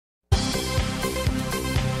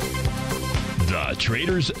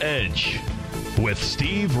Trader's Edge with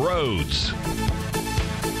Steve Rhodes.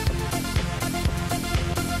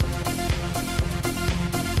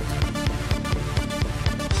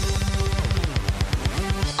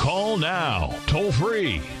 Call now, toll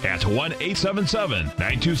free at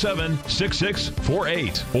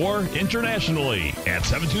 1-877-927-6648 or internationally at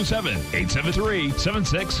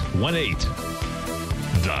 727-873-7618.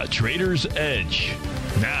 The Trader's Edge.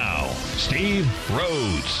 Now, Steve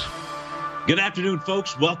Rhodes. Good afternoon,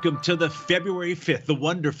 folks. Welcome to the February 5th, the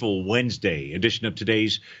wonderful Wednesday edition of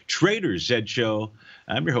today's Trader's Edge Show.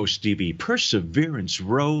 I'm your host, Stevie Perseverance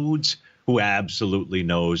Rhodes, who absolutely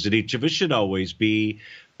knows that each of us should always be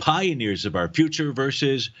pioneers of our future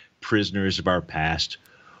versus prisoners of our past.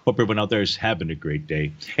 Hope everyone out there is having a great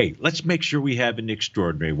day. Hey, let's make sure we have an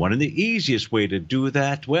extraordinary one. And the easiest way to do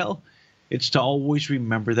that, well, it's to always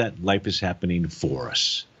remember that life is happening for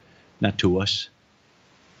us, not to us.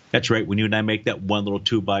 That's right. When you and I make that one little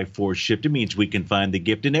 2x4 shift, it means we can find the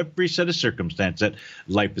gift in every set of circumstance that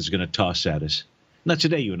life is going to toss at us. Now,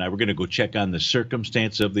 today, you and I, we're going to go check on the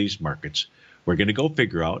circumstance of these markets. We're going to go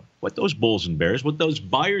figure out what those bulls and bears, what those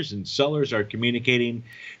buyers and sellers are communicating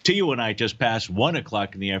to you and I just past 1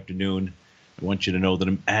 o'clock in the afternoon. I want you to know that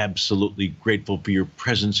I'm absolutely grateful for your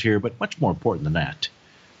presence here, but much more important than that,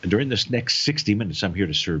 during this next 60 minutes, I'm here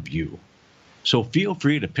to serve you. So feel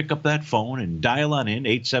free to pick up that phone and dial on in,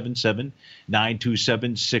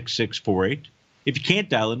 877-927-6648. If you can't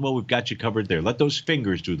dial in, well, we've got you covered there. Let those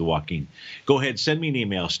fingers do the walking. Go ahead, send me an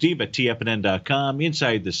email, steve@tfnn.com.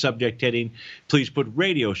 Inside the subject heading, please put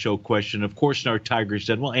radio show question. Of course, in our Tigers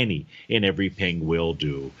Den, well, any and every ping will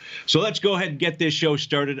do. So let's go ahead and get this show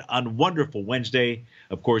started on wonderful Wednesday.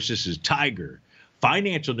 Of course, this is Tiger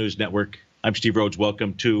Financial News Network. I'm Steve Rhodes.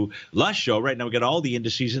 Welcome to Lush Show. Right now, we got all the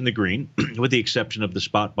indices in the green, with the exception of the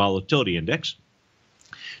spot volatility index.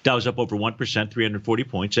 Dow's up over 1%, 340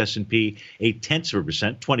 points. S&P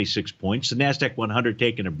 0.8%, 26 points. The NASDAQ 100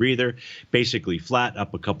 taking a breather, basically flat,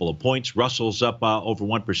 up a couple of points. Russell's up over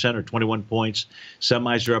 1% or 21 points.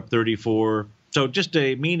 Semis are up 34. So just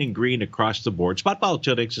a mean and green across the board. Spot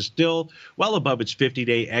volatility index is still well above its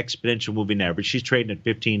 50-day exponential moving average. She's trading at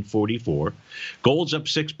 1544. Gold's up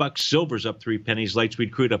 $6. Silver's up 3 pennies. Light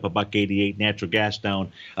sweet crude up $1.88. Natural gas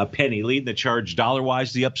down a penny. Leading the charge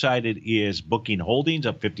dollar-wise, the upside it is Booking Holdings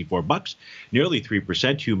up $54, nearly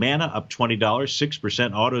 3%. Humana up $20,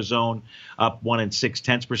 6%. AutoZone up 1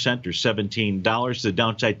 6/10% or $17. The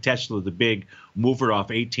downside, Tesla, the big mover, off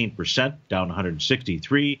 18%, down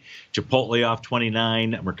 163. Chipotle off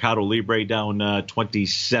 29. Mercado Libre down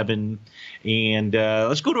 27. And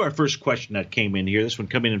let's go to our first question that came in here. This one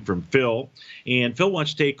coming in from Phil. And Phil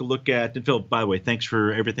wants to take a look at, and Phil, by the way, thanks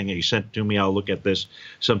for everything that you sent to me. I'll look at this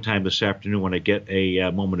sometime this afternoon when I get a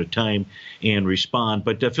moment of time and respond.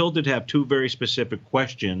 But Phil did have two very specific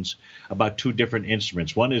questions about two different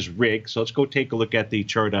instruments. One is rig. So let's go take a look at the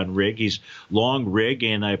chart on rig. He's long rig,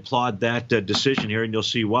 and I applaud that decision here, and you'll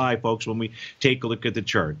see why, folks, when we take a look at the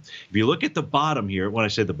chart. If you look at the bottom here, when I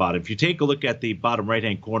say the bottom, if you take a look at the bottom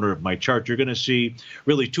right-hand corner of my chart, you're going to see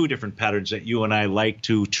really two different patterns that you and I like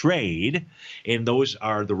to trade, and those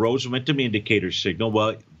are the Rhodes momentum indicator signal.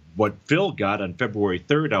 Well, what Phil got on February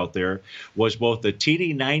 3rd out there was both the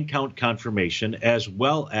TD 9-count confirmation as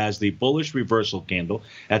well as the bullish reversal candle.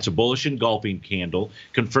 That's a bullish engulfing candle,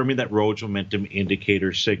 confirming that Rhodes momentum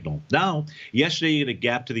indicator signal. Now, yesterday you had a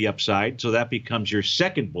gap to the upside, so that becomes your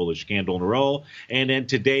second bullish candle in a row. And then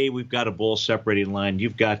today we've got a bull separating line.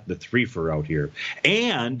 You've got the threefer out here.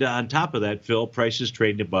 And on top of that, Phil, price is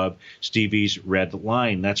trading above Stevie's red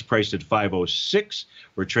line. That's priced at 506.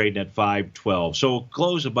 We're trading at 512. So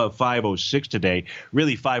close above 506 today,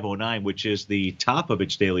 really 509, which is the top of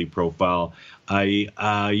its daily profile.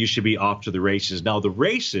 You should be off to the races. Now, the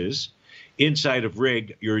races inside of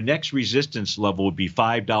rig, your next resistance level would be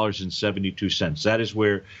 $5.72. That is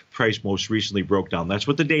where price most recently broke down. That's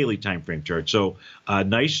what the daily time frame chart. So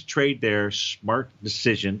nice trade there, smart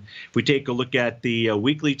decision. If we take a look at the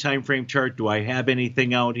weekly time frame chart, do I have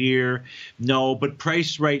anything out here? No, but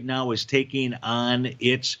price right now is taking on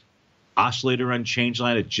its oscillator unchanged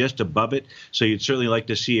line at just above it. So you'd certainly like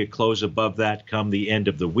to see it close above that come the end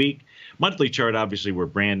of the week. Monthly chart, obviously, we're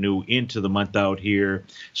brand new into the month out here,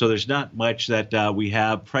 so there's not much that we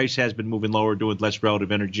have. Price has been moving lower, doing less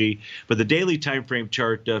relative energy. But the daily time frame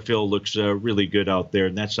chart, Phil, looks really good out there,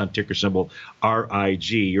 and that's on ticker symbol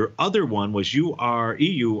RIG. Your other one was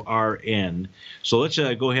EURN. So let's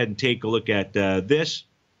go ahead and take a look at this.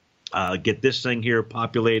 Get this thing here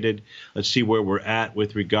populated. Let's see where we're at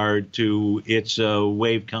with regard to its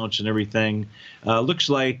wave counts and everything. Looks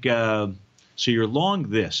like So you're long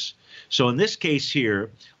this. So in this case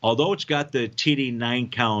here, although it's got the TD 9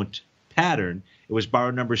 count pattern, it was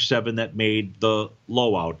bar number 7 that made the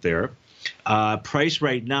low out there. Price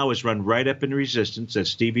right now is run right up in resistance.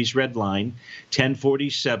 That's Stevie's red line,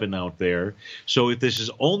 1047 out there. So if this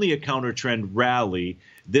is only a counter trend rally,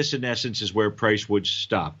 this in essence is where price would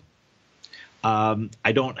stop.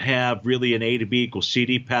 I don't have really an A to B equals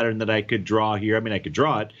CD pattern that I could draw here. I mean, I could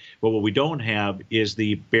draw it, but what we don't have is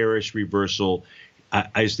the bearish reversal,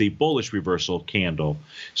 is the bullish reversal candle.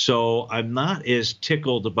 So I'm not as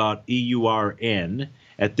tickled about EURN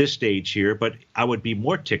at this stage here, but I would be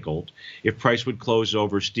more tickled if price would close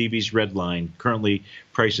over Stevie's red line, currently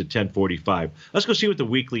priced at 1045. Let's go see what the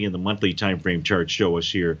weekly and the monthly time frame charts show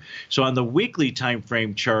us here. So on the weekly time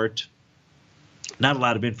frame chart, not a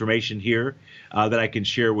lot of information here that I can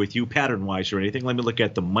share with you pattern-wise or anything. Let me look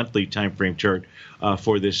at the monthly time frame chart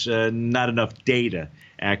for this. Not enough data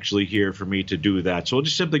actually here for me to do that. So we'll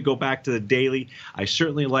just simply go back to the daily. I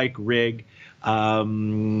certainly like RIG.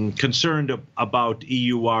 Concerned about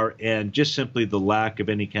EUR and just simply the lack of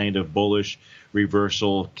any kind of bullish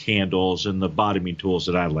reversal candles and the bottoming tools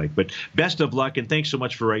that I like. But best of luck, and thanks so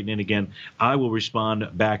much for writing in again. I will respond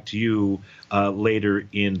back to you later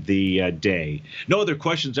in the day. No other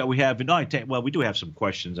questions that we have. No, well, we do have some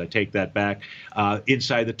questions. I take that back.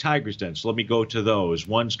 Inside the Tiger's Den. So let me go to those.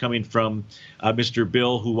 One's coming from Mr.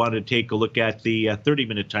 Bill, who wanted to take a look at the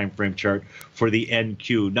 30-minute time frame chart for the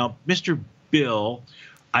NQ. Now, Mr. Bill,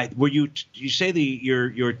 you say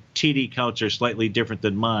your TD counts are slightly different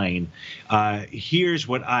than mine. Here's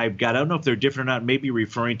what I've got. I don't know if they're different or not. Maybe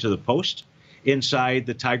referring to the post inside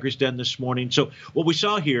the Tiger's Den this morning. So what we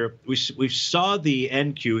saw here, we saw the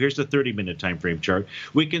NQ. Here's the 30-minute time frame chart.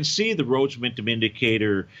 We can see the Rhodes momentum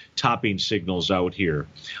indicator topping signals out here.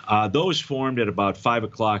 Those formed at about 5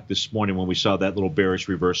 o'clock this morning when we saw that little bearish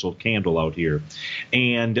reversal candle out here.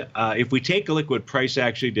 And if we take a look at what price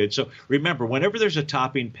actually did, so remember, whenever there's a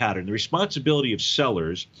topping pattern, the responsibility of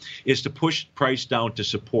sellers is to push price down to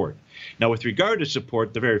support. Now, with regard to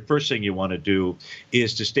support, the very first thing you want to do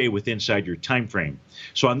is to stay inside your time frame.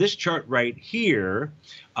 So on this chart right here,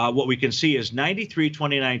 what we can see is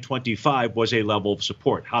 93.29.25 was a level of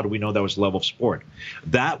support. How do we know that was a level of support?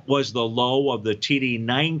 That was the low of the TD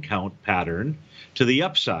 9 count pattern to the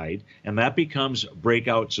upside, and that becomes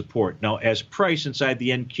breakout support. Now, as price inside the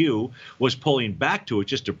NQ was pulling back to it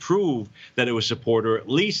just to prove that it was support, or at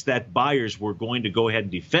least that buyers were going to go ahead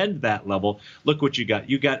and defend that level, look what you got.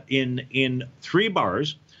 You got in 3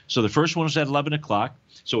 bars. So the first one was at 11 o'clock.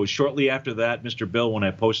 So it was shortly after that, Mr. Bill, when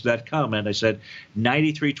I posted that comment, I said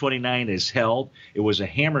 93.29 is held. It was a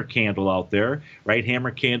hammer candle out there, right?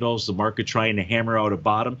 Hammer candles, the market trying to hammer out a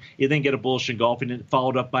bottom. You then get a bullish engulfing and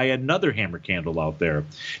followed up by another hammer candle out there.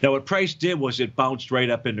 Now, what price did was it bounced right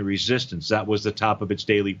up into resistance. That was the top of its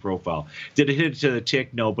daily profile. Did it hit it to the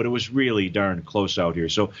tick? No, but it was really darn close out here.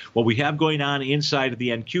 So what we have going on inside of the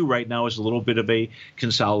NQ right now is a little bit of a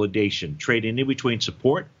consolidation, trading in between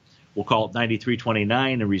support. We'll call it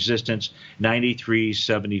 93.29 and resistance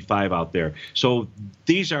 93.75 out there. So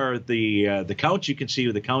these are the counts. You can see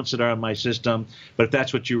the counts that are on my system. But if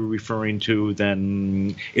that's what you were referring to,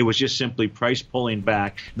 then it was just simply price pulling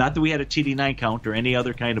back. Not that we had a TD9 count or any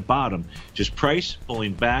other kind of bottom, just price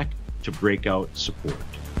pulling back to break out support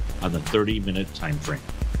on the 30-minute time frame.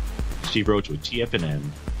 Steve Rhodes with TFNN.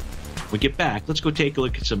 When we get back, let's go take a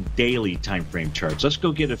look at some daily time frame charts. Let's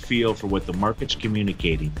go get a feel for what the market's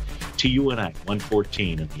communicating to you and I,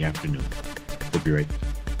 1:14 in the afternoon. We'll be right back.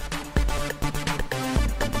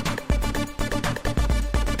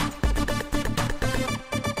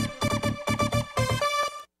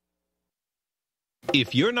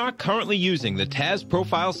 If you're not currently using the TAS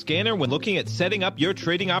Profile Scanner when looking at setting up your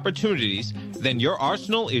trading opportunities, then your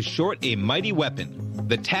arsenal is short a mighty weapon.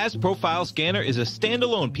 The TAS Profile Scanner is a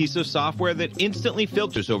standalone piece of software that instantly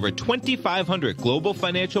filters over 2,500 global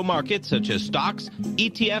financial markets such as stocks,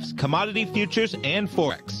 ETFs, commodity futures, and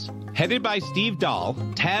Forex. Headed by Steve Dahl,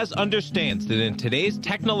 TAS understands that in today's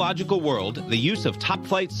technological world, the use of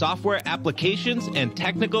top-flight software applications and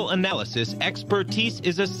technical analysis expertise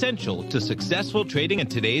is essential to successful trading in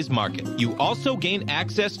today's market. You also gain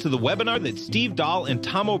access to the webinar that Steve Dahl and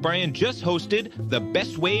Tom O'Brien just hosted, The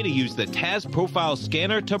Best Way to Use the TAS Profile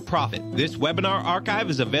Scanner to Profit. This webinar archive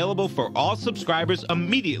is available for all subscribers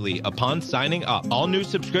immediately upon signing up. All new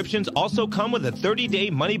subscriptions also come with a 30-day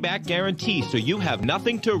money-back guarantee, so you have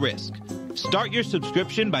nothing to risk. Start your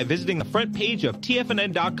subscription by visiting the front page of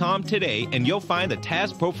TFNN.com today, and you'll find the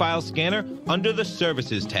TAS Profile Scanner under the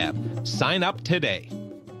Services tab. Sign up today.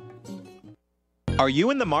 Are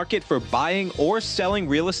you in the market for buying or selling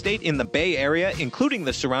real estate in the Bay Area, including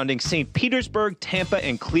the surrounding St. Petersburg, Tampa,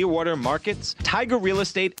 and Clearwater markets? Tiger Real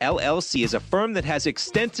Estate LLC is a firm that has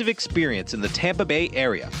extensive experience in the Tampa Bay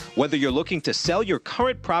area. Whether you're looking to sell your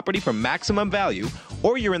current property for maximum value,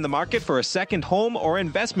 or you're in the market for a second home or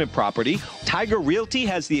investment property, Tiger Realty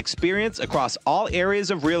has the experience across all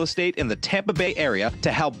areas of real estate in the Tampa Bay area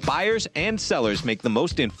to help buyers and sellers make the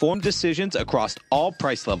most informed decisions across all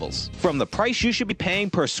price levels. From the price you should be paying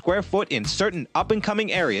per square foot in certain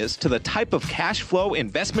up-and-coming areas to the type of cash flow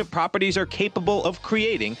investment properties are capable of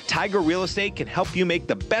creating, Tiger Real Estate can help you make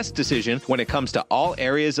the best decision when it comes to all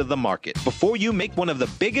areas of the market. Before you make one of the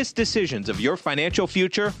biggest decisions of your financial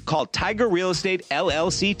future, call Tiger Real Estate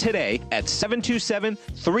LLC today at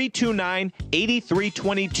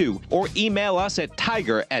 727-329-8322 or email us at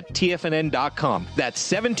tiger@tfnn.com. That's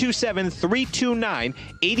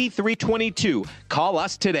 727-329-8322. Call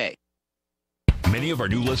us today. Many of our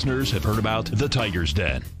new listeners have heard about The Tiger's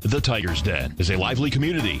Den. The Tiger's Den is a lively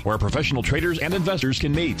community where professional traders and investors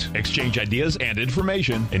can meet, exchange ideas and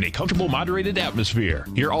information in a comfortable, moderated atmosphere.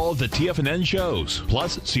 Hear all of the TFNN shows,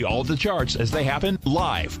 plus see all of the charts as they happen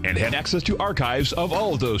live and have access to archives of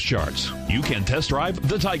all of those charts. You can test drive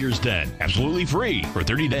The Tiger's Den absolutely free for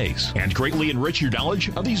 30 days and greatly enrich your knowledge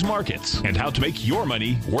of these markets and how to make your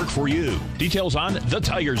money work for you. Details on The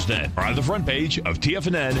Tiger's Den are on the front page of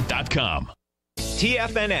TFNN.com.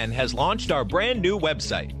 TFNN has launched our brand new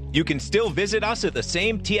website. You can still visit us at the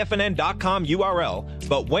same TFNN.com URL,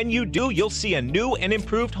 but when you do, you'll see a new and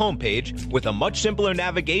improved homepage with a much simpler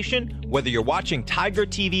navigation, whether you're watching Tiger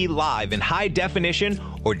TV live in high definition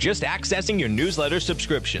or just accessing your newsletter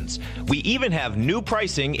subscriptions. We even have new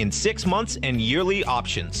pricing in 6 months and yearly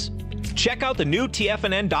options. Check out the new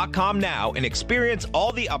TFNN.com now and experience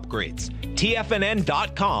all the upgrades.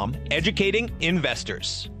 TFNN.com, educating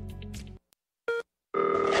investors.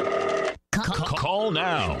 Call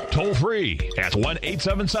now, toll free at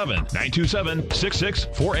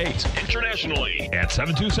 1-877-927-6648. Internationally at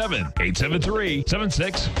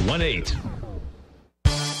 727-873-7618.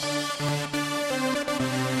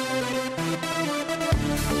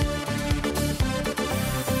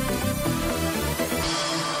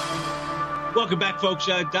 Welcome back, folks.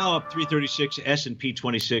 Dow up 336, S&P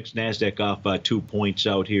 26, NASDAQ off 2 points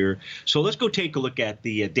out here. So let's go take a look at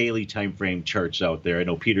the daily time frame charts out there. I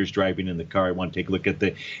know Peter's driving in the car. I want to take a look at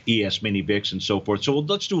the ES Mini VIX and so forth. So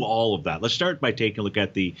let's do all of that. Let's start by taking a look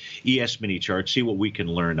at the ES Mini chart, see what we can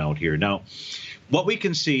learn out here. Now, what we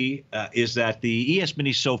can see is that the ES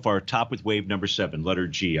Mini so far top with wave number 7, letter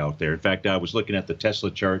G out there. In fact, I was looking at the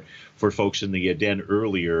Tesla chart for folks in the den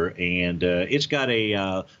earlier, and it's got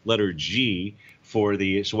a letter G for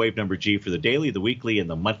the wave number G for the daily, the weekly, and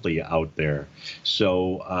the monthly out there.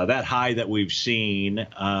 So that high that we've seen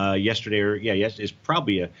yesterday, yes, is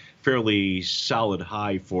probably a fairly solid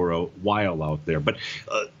high for a while out there. But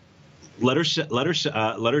letter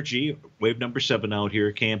G, wave number 7 out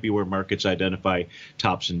here, can be where markets identify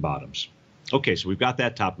tops and bottoms. Okay, so we've got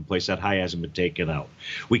that top in place. That high hasn't been taken out.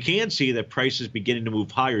 We can see that price is beginning to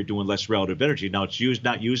move higher, doing less relative energy. Now, it's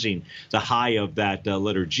not using the high of that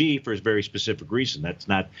letter G for a very specific reason. That's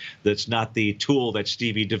not the tool that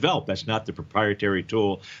Stevie developed. That's not the proprietary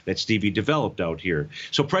tool that Stevie developed out here.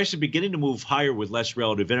 So price is beginning to move higher with less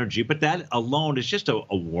relative energy, but that alone is just a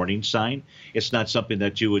warning sign. It's not something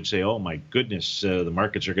that you would say, oh, my goodness, the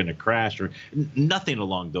markets are going to crash, or nothing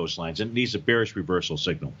along those lines. It needs a bearish reversal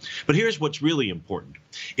signal. But here's what's really important.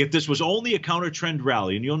 If this was only a counter trend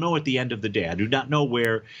rally, and you'll know at the end of the day, I do not know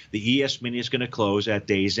where the ES Mini is going to close at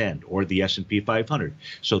day's end, or the S&P 500.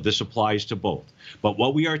 So this applies to both. But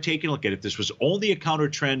what we are taking a look at, if this was only a counter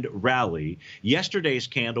trend rally, yesterday's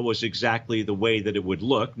candle was exactly the way that it would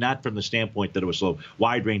look, not from the standpoint that it was a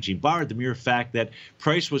wide-ranging bar, the mere fact that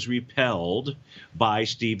price was repelled by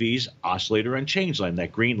Stevie's oscillator and change line,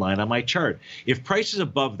 that green line on my chart. If price is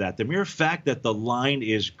above that, the mere fact that the line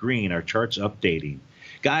is green, our chart's updating.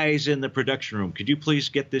 Guys in the production room, could you please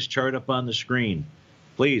get this chart up on the screen?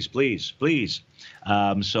 Please, please, please.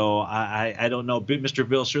 So I don't know, Mr.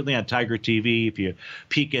 Bill, certainly on Tiger TV, if you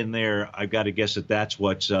peek in there, I've got to guess that that's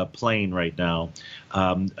what's playing right now.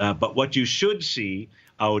 But what you should see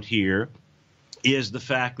out here is the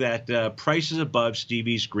fact that price is above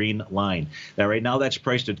Stevie's green line. Now, right now, that's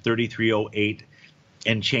priced at 33.08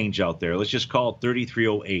 and change out there. Let's just call it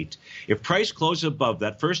 33.08. If price closes above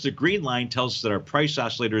that, first, the green line tells us that our price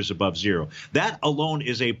oscillator is above zero. That alone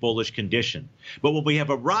is a bullish condition. But when we have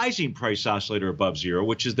a rising price oscillator above zero,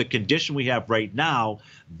 which is the condition we have right now,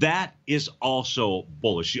 that is also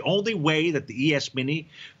bullish. The only way that the ES Mini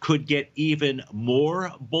could get even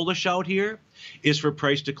more bullish out here is for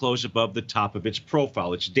price to close above the top of its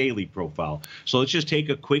profile, its daily profile. So let's just take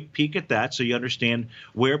a quick peek at that so you understand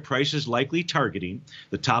where price is likely targeting.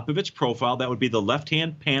 The top of its profile, that would be the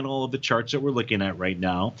left-hand panel of the charts that we're looking at right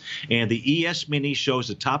now. And the ES Mini shows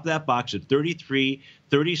the top of that box at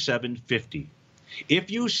 33.3750.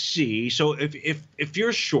 If you see, so if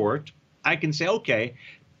you're short, I can say, okay,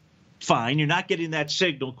 fine, you're not getting that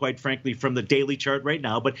signal, quite frankly, from the daily chart right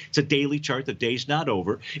now, but it's a daily chart. The day's not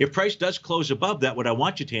over. If price does close above that, what I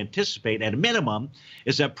want you to anticipate at a minimum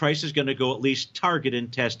is that price is going to go at least target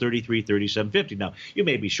and test 33.3750. Now, you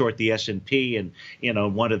may be short the S&P and,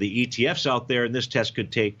 one of the ETFs out there, and this test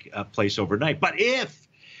could take place overnight. But if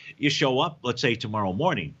you show up, let's say tomorrow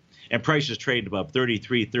morning, and prices trade above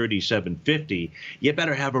 33.3750, you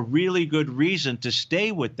better have a really good reason to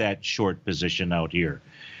stay with that short position out here.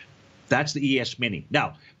 That's the ES Mini.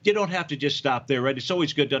 Now, you don't have to just stop there, right? It's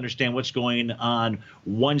always good to understand what's going on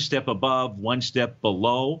one step above, one step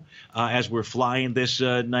below as we're flying this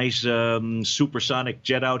nice supersonic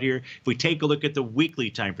jet out here. If we take a look at the weekly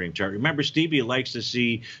time frame chart, remember, Stevie likes to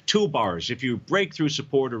see 2 bars. If you break through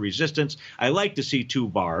support or resistance, I like to see 2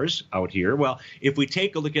 bars out here. Well, if we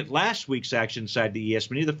take a look at last week's action inside the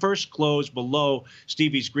ES Mini, the first close below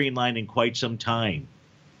Stevie's green line in quite some time.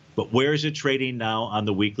 But where is it trading now on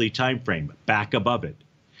the weekly time frame? Back above it.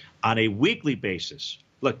 On a weekly basis,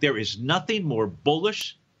 look, there is nothing more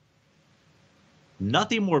bullish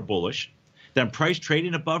than price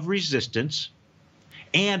trading above resistance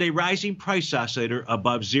and a rising price oscillator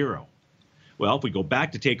above zero. Well, if we go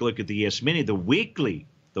back to take a look at the ES Mini, the weekly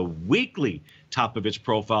top of its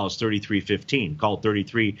profile is 33.15, called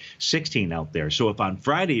 33.16 out there. So if on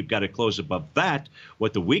Friday you've got to close above that,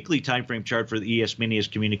 what the weekly time frame chart for the ES Mini is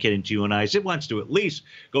communicating to you and I is it wants to at least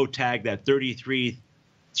go tag that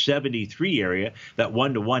 33.73 area, that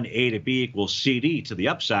 1 to 1 A to B equals CD to the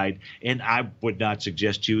upside, and I would not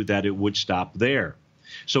suggest to you that it would stop there.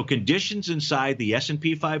 So conditions inside the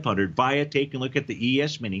S&P 500 via taking a look at the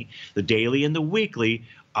ES Mini, the daily and the weekly,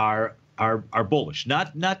 are bullish.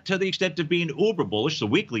 Not to the extent of being uber bullish. The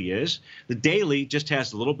weekly is. The daily just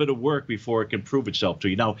has a little bit of work before it can prove itself to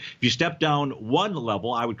you. Now, if you step down one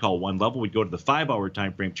level, I would call one level, we'd go to the 5-hour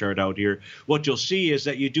time frame chart out here. What you'll see is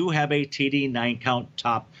that you do have a TD 9-count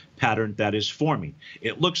top pattern that is forming.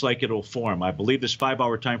 It looks like it'll form. I believe this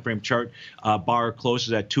 5-hour time frame chart bar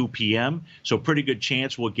closes at 2 p.m. So pretty good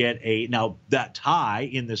chance we'll get a, now that high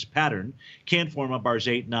in this pattern can form on bars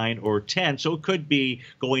 8, 9, or 10. So it could be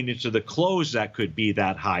going into the close that could be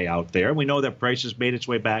that high out there. We know that price has made its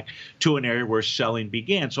way back to an area where selling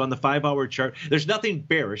began. So on the 5-hour chart, there's nothing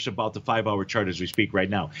bearish about the 5-hour chart as we speak right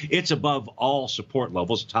now. It's above all support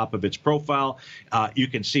levels, top of its profile. You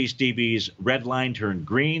can see Stevie's red line turn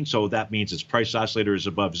green. So that means its price oscillator is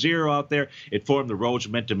above zero out there. It formed the Rhodes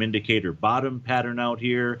momentum indicator bottom pattern out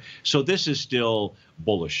here. So this is still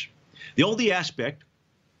bullish. The only aspect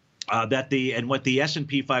what the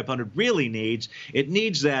S&P 500 really needs, it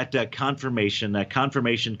needs that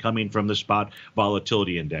confirmation coming from the spot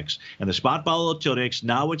volatility index. And the spot volatility index,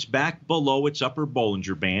 now it's back below its upper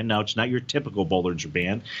Bollinger Band. Now it's not your typical Bollinger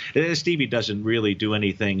Band. Stevie doesn't really do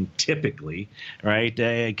anything typically, right?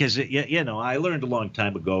 Because, I learned a long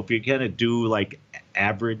time ago, if you're going to do like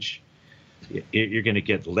average, you're going to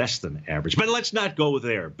get less than average. But let's not go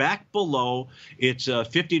there. Back below, it's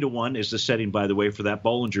 50 to 1 is the setting, by the way, for that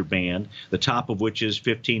Bollinger Band, the top of which is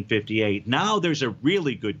 1558. Now there's a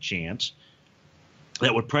really good chance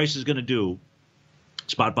that what price is going to do,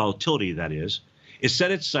 spot volatility that is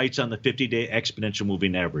set its sights on the 50-day exponential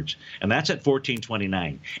moving average. And that's at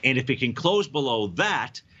 1429. And if it can close below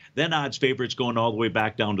that, then odds favor it's going all the way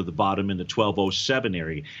back down to the bottom in the 1207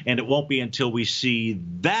 area. And it won't be until we see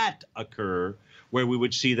that occur where we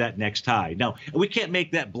would see that next high. Now, we can't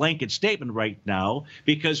make that blanket statement right now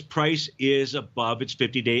because price is above its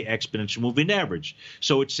 50-day exponential moving average.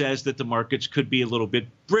 So it says that the markets could be a little bit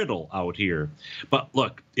brittle out here. But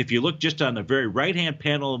look, if you look just on the very right-hand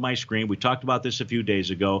panel of my screen, we talked about this a few days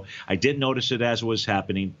ago. I did notice it as it was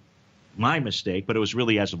happening. My mistake, but it was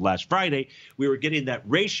really as of last Friday, we were getting that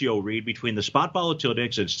ratio read between the spot volatility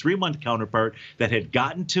index and its 3-month counterpart that had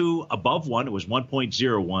gotten to above 1. It was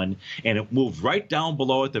 1.01, and it moved right down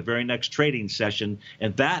below at the very next trading session,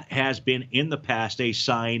 and that has been in the past a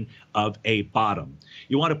sign of a bottom.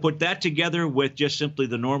 You want to put that together with just simply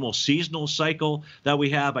the normal seasonal cycle that we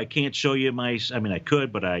have. I can't show you I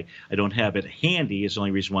could, but I don't have it handy. It's the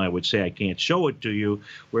only reason why I would say I can't show it to you.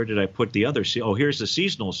 Where did I put the other? Oh, here's the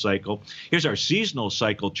seasonal cycle. Here's our seasonal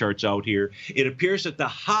cycle charts out here. It appears that the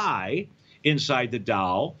high inside the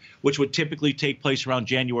Dow, which would typically take place around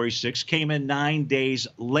January 6th, came in 9 days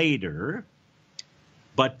later.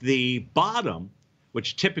 But the bottom,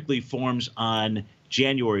 which typically forms on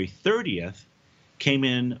January 30th, came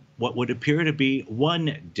in what would appear to be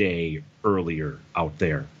 1 day earlier out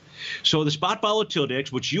there. So the spot volatility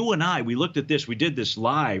index, which you and I, we looked at this, we did this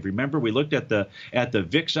live. Remember, we looked at the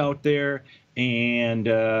VIX out there,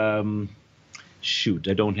 and shoot,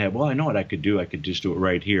 I don't have, well, I know what I could do. I could just do it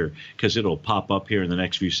right here because it'll pop up here in the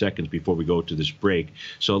next few seconds before we go to this break.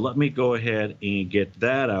 So let me go ahead and get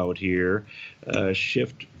that out here.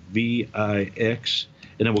 Shift VIX,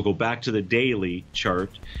 and then we'll go back to the daily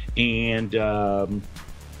chart. And God,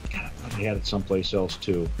 I had it someplace else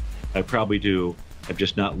too. I probably do. I'm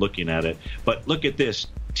just not looking at it. But look at this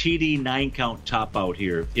TD 9-count top out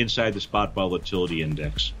here inside the spot volatility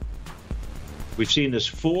index. We've seen this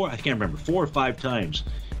four or five times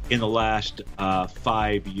in the last 4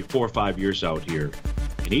 or 5 years out here.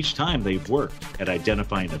 And each time they've worked at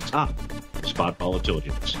identifying a top spot volatility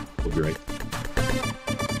index. We'll be right back.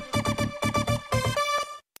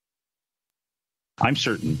 I'm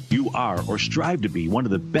certain you are or strive to be one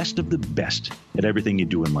of the best at everything you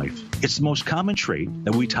do in life. It's the most common trait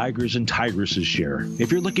that we tigers and tigresses share.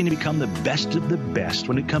 If you're looking to become the best of the best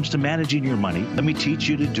when it comes to managing your money, let me teach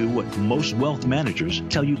you to do what most wealth managers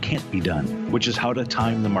tell you can't be done, which is how to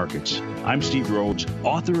time the markets. I'm Steve Rhodes,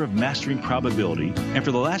 author of Mastering Probability, and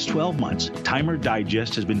for the last 12 months, Timer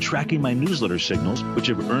Digest has been tracking my newsletter signals, which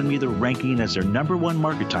have earned me the ranking as their #1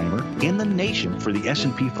 market timer in the nation for the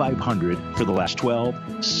S&P 500 for the last 12,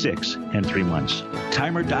 6, and 3 months.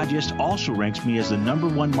 Timer Digest also ranks me as the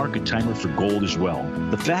 #1 market timer for gold as well.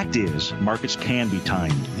 The fact is, markets can be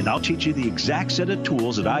timed, and I'll teach you the exact set of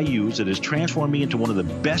tools that I use that has transformed me into one of the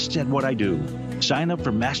best at what I do. Sign up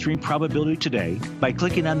for Mastering Probability today by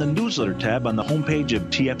clicking on the newsletter tab on the homepage of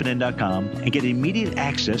TFNN.com and get immediate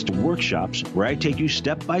access to workshops where I take you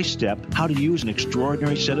step by step how to use an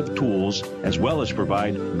extraordinary set of tools as well as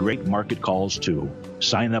provide great market calls too.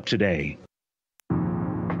 Sign up today.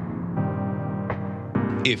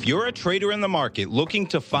 If you're a trader in the market looking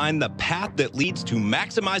to find the path that leads to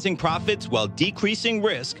maximizing profits while decreasing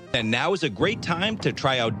risk, then now is a great time to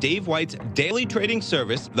try out Dave White's daily trading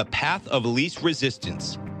service, The Path of Least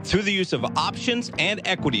Resistance. Through the use of options and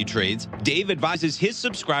equity trades, Dave advises his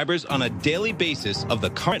subscribers on a daily basis of the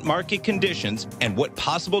current market conditions and what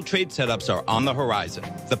possible trade setups are on the horizon.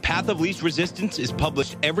 The Path of Least Resistance is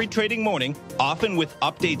published every trading morning, often with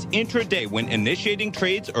updates intraday when initiating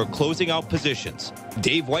trades or closing out positions.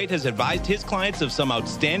 Dave White has advised his clients of some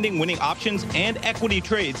outstanding winning options and equity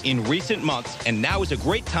trades in recent months, and now is a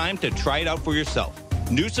great time to try it out for yourself.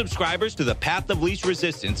 New subscribers to the Path of Least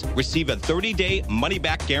Resistance receive a 30-day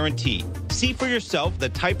money-back guarantee. See for yourself the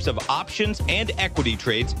types of options and equity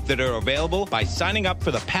trades that are available by signing up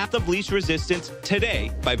for the Path of Least Resistance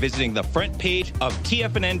today by visiting the front page of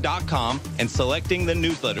TFNN.com and selecting the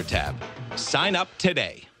newsletter tab. Sign up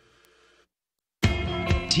today.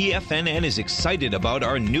 TFNN is excited about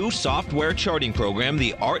our new software charting program,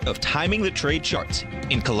 The Art of Timing the Trade Charts.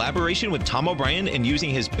 In collaboration with Tom O'Brien and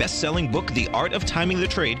using his best-selling book, The Art of Timing the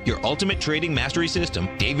Trade, Your Ultimate Trading Mastery System,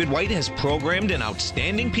 David White has programmed an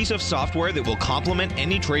outstanding piece of software that will complement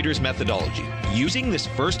any trader's methodology. Using this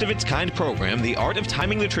first-of-its-kind program, The Art of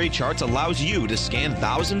Timing the Trade Charts allows you to scan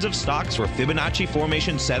thousands of stocks for Fibonacci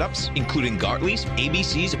formation setups, including Gartley's,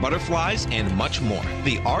 ABC's, butterflies, and much more.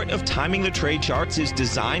 The Art of Timing the Trade Charts is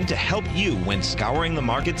designed to help you when scouring the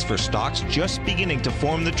markets for stocks just beginning to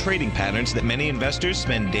form the trading patterns that many investors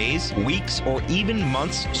spend days, weeks, or even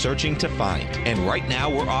months searching to find. And right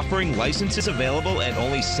now, we're offering licenses available at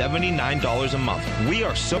only $79 a month. We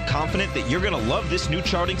are so confident that you're going to love this new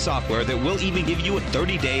charting software that will even give you a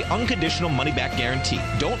 30-day unconditional money-back guarantee.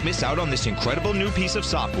 Don't miss out on this incredible new piece of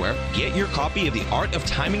software. Get your copy of The Art of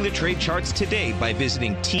Timing the Trade Charts today by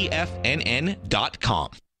visiting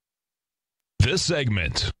TFNN.com. This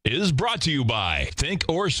segment is brought to you by Think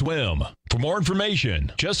or Swim. For more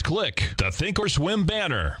information, just click the Think or Swim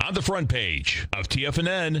banner on the front page of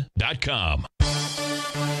TFNN.com.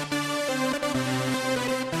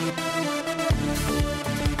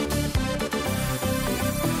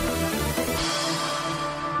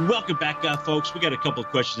 Welcome back, folks. We got a couple of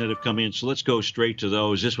questions that have come in, so let's go straight to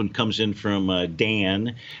those. This one comes in from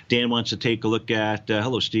Dan. Dan wants to take a look at,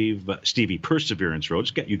 hello, Stevie, Perseverance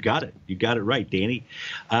Rhodes. You got it. You got it right, Danny.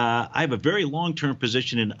 I have a very long-term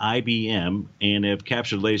position in IBM and have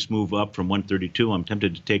captured the latest move up from 132. I'm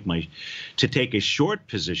tempted to take a short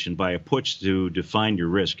position by a push to define your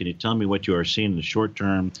risk. Can you tell me what you are seeing in the short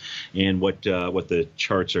term and what the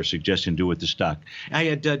charts are suggesting to do with the stock? I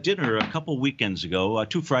had dinner a couple weekends ago,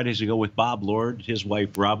 two Fridays ago with Bob Lord, his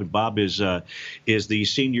wife Robin. Bob is the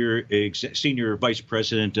senior vice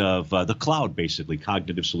president of the cloud, basically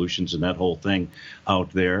cognitive solutions and that whole thing out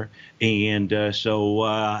there. And so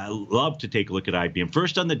I love to take a look at IBM.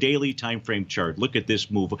 First on the daily time frame chart, look at this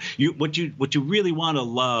move. What you really want to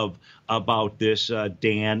love about this,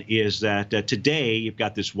 Dan, is that today you've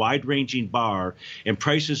got this wide-ranging bar and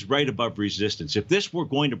prices right above resistance. If this were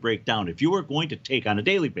going to break down, if you were going to take on a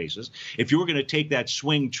daily basis, if you were going to take that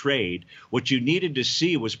swing trade, what you needed to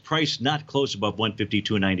see was price not close above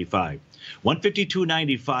 152.95.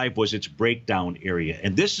 152.95 was its breakdown area.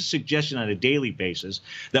 And this is suggesting on a daily basis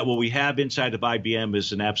that what we have inside of IBM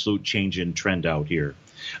is an absolute change in trend out here.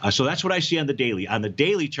 So that's what I see on the daily. On the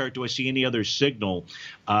daily chart, do I see any other signal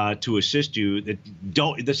to assist you?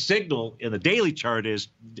 The signal in the daily chart is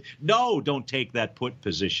no, don't take that put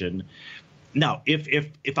position. Now, if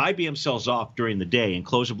IBM sells off during the day and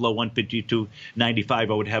closes below 152.95, I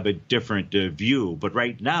would have a different view. But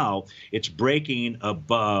right now, it's breaking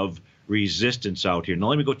above resistance out here. Now,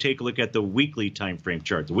 let me go take a look at the weekly time frame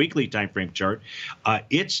chart. The weekly time frame chart,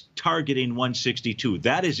 it's targeting 162.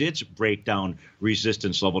 That is its breakdown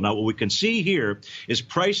resistance level. Now, what we can see here is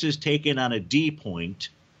prices taken on a D point.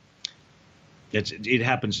 It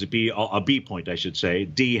happens to be a B point, I should say.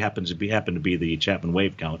 D happen to be the Chapman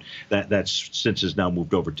wave count. That's since has now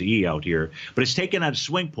moved over to E out here. But it's taken on a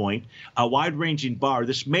swing point, a wide-ranging bar.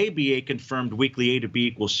 This may be a confirmed weekly A to B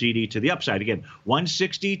equals CD to the upside. Again,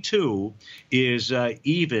 162 is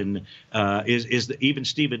even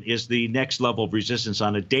Steven is the next level of resistance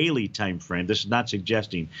on a daily time frame. This is not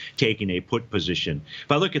suggesting taking a put position.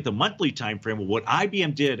 If I look at the monthly time frame, what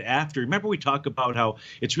IBM did after, remember we talked about how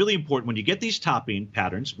it's really important when you get these topping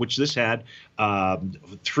patterns, which this had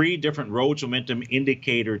 3 different Rhodes momentum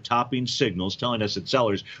indicator topping signals telling us that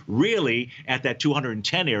sellers really at that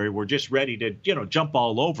 210 area were just ready to jump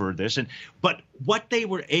all over this. But what they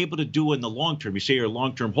were able to do in the long term, you say you're a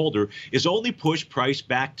long-term holder, is only push price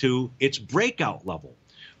back to its breakout level,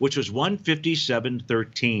 which was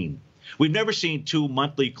 157.13. We've never seen 2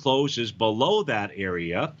 monthly closes below that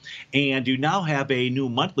area, and you now have a new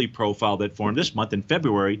monthly profile that formed this month in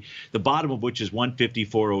February, the bottom of which is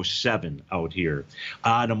 154.07 out here.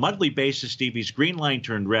 On a monthly basis, Stevie's green line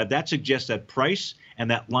turned red. That suggests that price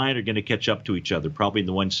and that line are going to catch up to each other, probably in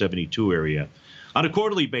the 172 area. On a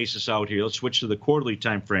quarterly basis out here, let's switch to the quarterly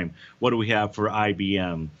time frame. What do we have for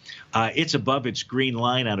IBM? It's above its green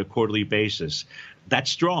line on a quarterly basis.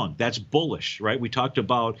 That's strong. That's bullish, right? We talked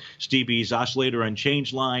about Stevie's oscillator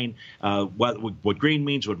unchanged line, what green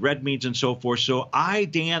means, what red means, and so forth. So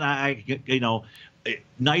Dan,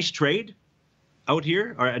 nice trade out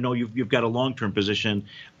here. Or I know you've got a long-term position.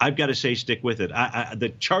 I've got to say, stick with it.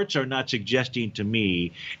 The charts are not suggesting to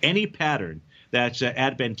me any pattern that's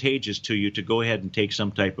advantageous to you to go ahead and take some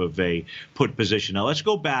type of a put position. Now, let's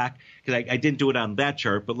go back, because I didn't do it on that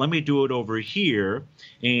chart, but let me do it over here,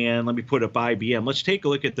 and let me put up IBM. Let's take a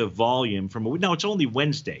look at the volume from – now, it's only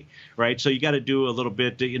Wednesday, right? So you got to do a little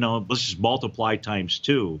bit, let's just multiply times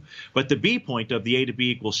 2. But the B point of the A to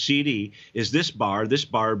B equals CD is this bar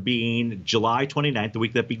being July 29th, the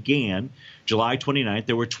week that began, July 29th.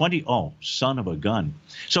 There were 20 – oh, son of a gun.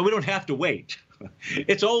 So we don't have to wait.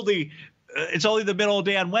 It's only the middle of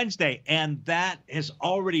the day on Wednesday, and that has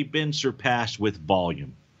already been surpassed with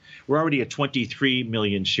volume. We're already at 23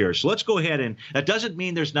 million shares. So let's go ahead, and that doesn't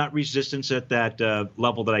mean there's not resistance at that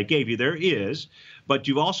level that I gave you. There is, but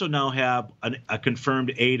you also now have a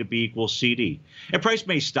confirmed A to B equals CD. And price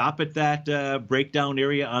may stop at that breakdown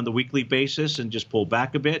area on the weekly basis and just pull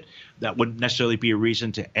back a bit. That wouldn't necessarily be a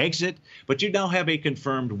reason to exit, but you now have a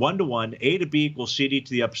confirmed 1-to-1 A to B equals CD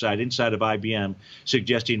to the upside inside of IBM,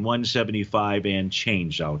 suggesting 175 and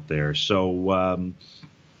change out there. So,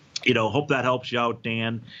 hope that helps you out,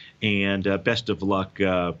 Dan, and best of luck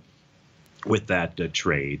with that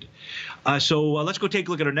trade. So let's go take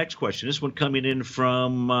a look at our next question. This one coming in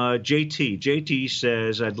from JT. JT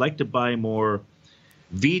says, I'd like to buy more.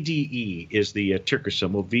 VDE is the ticker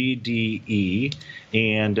symbol, VDE.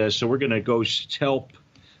 And so we're going to go help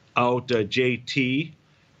out JT.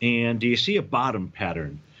 And do you see a bottom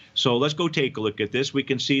pattern? So let's go take a look at this. We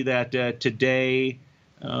can see that today,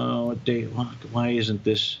 why isn't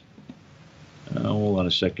this? Hold on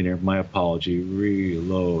a second here. My apology.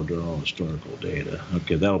 Reload historical data.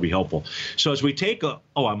 Okay, that'll be helpful. So as we take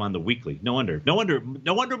I'm on the weekly. No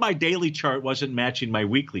wonder my daily chart wasn't matching my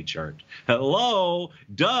weekly chart. Hello,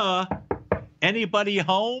 duh. Anybody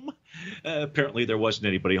home? Apparently there wasn't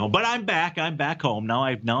anybody home, but I'm back. I'm back home now.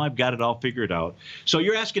 I've got it all figured out. So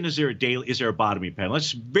you're asking, is there a bottoming pattern?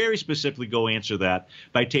 Let's very specifically go answer that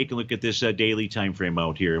by taking a look at this daily time frame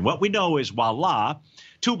out here. And what we know is, voila,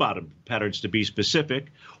 two bottom patterns to be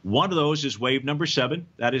specific. One of those is wave number 7.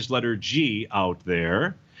 That is letter G out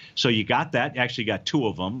there. So you got that. Actually got two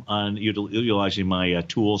of them on utilizing my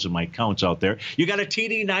tools and my counts out there. You got a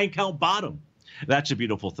TD 9-count bottom. That's a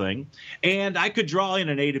beautiful thing. And I could draw in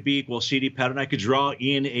an A to B equals CD pattern. I could draw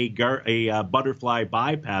in a butterfly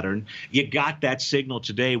buy pattern. You got that signal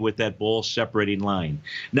today with that bull separating line.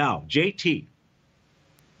 Now, JT,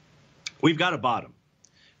 we've got a bottom.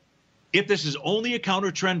 If this is only a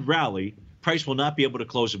counter trend rally, price will not be able to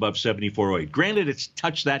close above 74.08. Granted, it's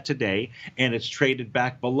touched that today, and it's traded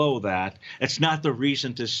back below that. It's not the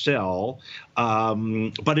reason to sell,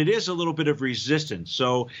 but it is a little bit of resistance.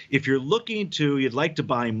 So if you're looking to, you'd like to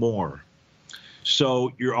buy more.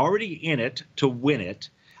 So you're already in it to win it.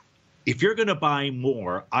 If you're going to buy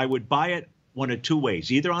more, I would buy it one of two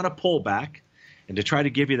ways, either on a pullback, and to try to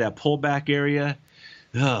give you that pullback area,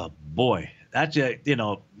 oh, boy, that's the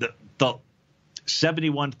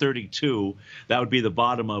 71.32, that would be the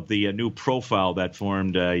bottom of the new profile that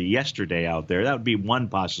formed yesterday out there. That would be one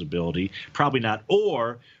possibility. Probably not.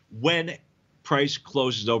 Or when price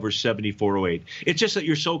closes over 74.08. It's just that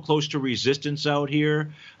you're so close to resistance out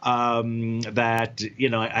here that,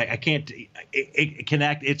 I can't – it can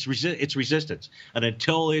act – it's resistance. And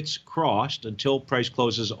until it's crossed, until price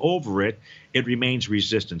closes over it, it remains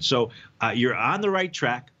resistance. So you're on the right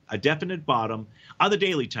track, a definite bottom. On the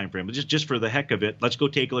daily time frame, just for the heck of it, let's go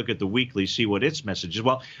take a look at the weekly, see what its message is.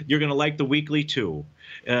 Well, you're going to like the weekly too.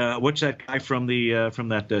 What's that guy from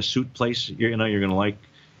that suit place? You're going to like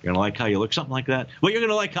how you look, something like that. Well, you're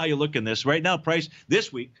going to like how you look in this right now. Price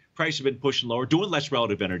this week. Price has been pushing lower, doing less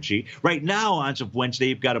relative energy. Right now, as of Wednesday,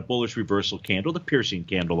 you've got a bullish reversal candle, the piercing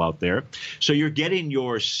candle out there. So you're getting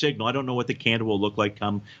your signal. I don't know what the candle will look like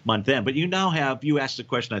come month end, but you now have, you asked the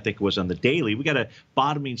question, I think it was on the daily. We got a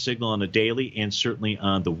bottoming signal on the daily and certainly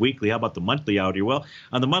on the weekly. How about the monthly out here? Well,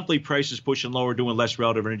 on the monthly, price is pushing lower, doing less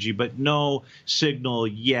relative energy, but no signal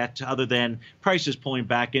yet other than price is pulling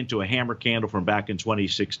back into a hammer candle from back in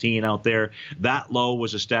 2016 out there. That low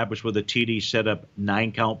was established with a TD setup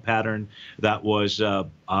 9-count pattern. That was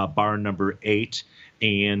bar number 8.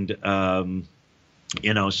 And,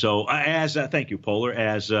 so as thank you, Polar,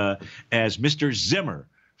 as Mr. Zimmer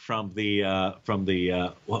from the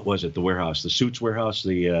what was it, the warehouse, the suits warehouse,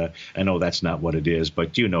 I know that's not what it is,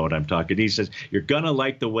 but you know what I'm talking. He says, you're going to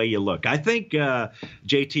like the way you look. I think,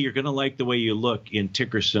 JT, you're going to like the way you look in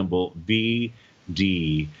ticker symbol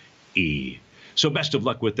VDE. So best of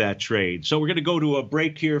luck with that trade. So we're going to go to a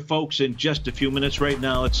break here, folks, in just a few minutes. Right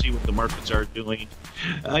now, let's see what the markets are doing.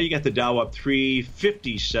 You got the Dow up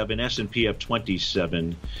 357, S&P up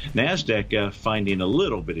 27, NASDAQ finding a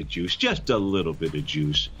little bit of juice, just a little bit of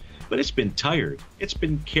juice. But it's been tired. It's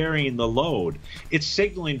been carrying the load. It's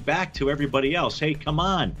signaling back to everybody else, hey, come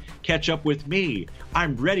on, catch up with me.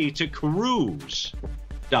 I'm ready to cruise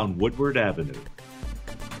down Woodward Avenue.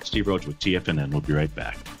 Steve Rhodes with TFNN. We'll be right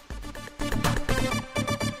back.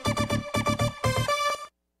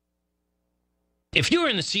 If you're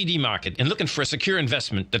in the CD market and looking for a secure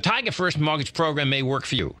investment, the Tiger First Mortgage Program may work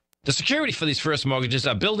for you. The security for these first mortgages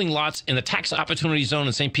are building lots in the Tax Opportunity Zone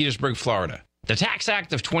in St. Petersburg, Florida. The Tax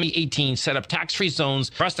Act of 2018 set up tax-free zones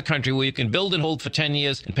across the country where you can build and hold for 10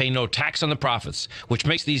 years and pay no tax on the profits, which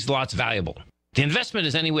makes these lots valuable. The investment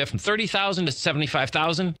is anywhere from $30,000 to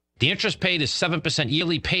 $75,000. The interest paid is 7%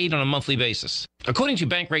 yearly, paid on a monthly basis. According to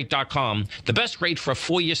Bankrate.com, the best rate for a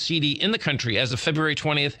 4-year CD in the country as of February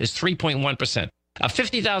 20th is 3.1%. A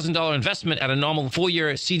 $50,000 investment at a normal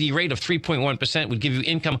 4-year CD rate of 3.1% would give you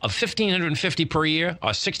income of $1,550 per year or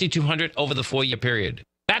 $6,200 over the 4-year period.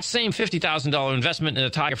 That same $50,000 investment in the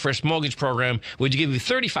Tiger First Mortgage Program would give you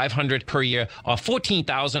 $3,500 per year or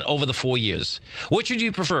 $14,000 over the 4 years. Which would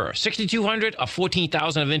you prefer, $6,200 or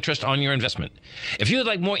 $14,000 of interest on your investment? If you would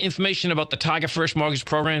like more information about the Tiger First Mortgage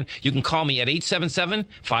Program, you can call me at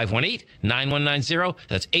 877-518-9190.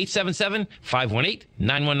 That's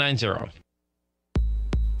 877-518-9190.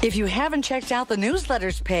 If you haven't checked out the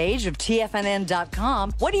newsletters page of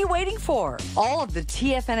TFNN.com, what are you waiting for? All of the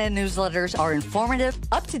TFNN newsletters are informative,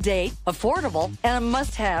 up-to-date, affordable, and a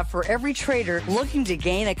must-have for every trader looking to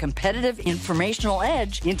gain a competitive informational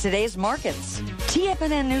edge in today's markets.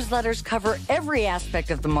 TFNN newsletters cover every aspect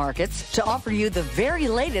of the markets to offer you the very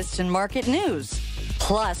latest in market news.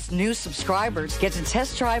 Plus, new subscribers get to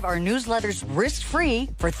test drive our newsletters risk-free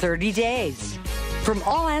for 30 days. From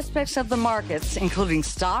all aspects of the markets, including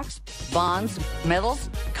stocks, bonds,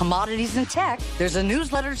 metals, commodities, and tech, there's a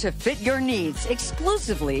newsletter to fit your needs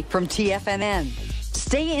exclusively from TFNN.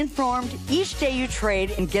 Stay informed each day you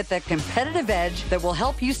trade and get that competitive edge that will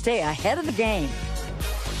help you stay ahead of the game.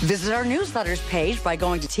 Visit our newsletters page by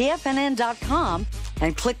going to TFNN.com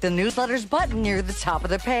and click the newsletters button near the top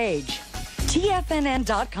of the page.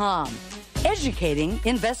 TFNN.com, educating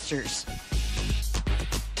investors.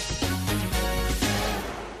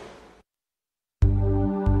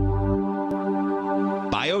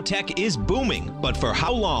 Biotech is booming, but for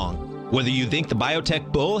how long? Whether you think the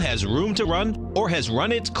biotech bull has room to run or has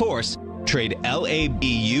run its course, trade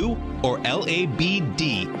LABU or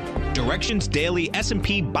LABD. Directions Daily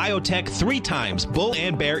S&P Biotech 3 times bull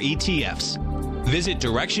and bear ETFs. Visit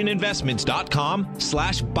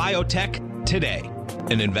directioninvestments.com/biotech today.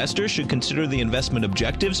 An investor should consider the investment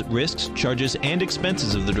objectives, risks, charges, and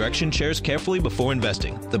expenses of the Direction shares carefully before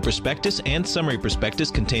investing. The prospectus and summary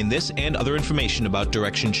prospectus contain this and other information about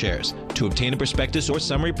Direction shares. To obtain a prospectus or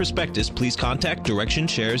summary prospectus, please contact Direction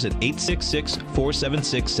shares at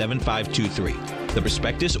 866-476-7523. The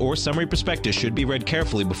prospectus or summary prospectus should be read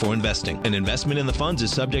carefully before investing. An investment in the funds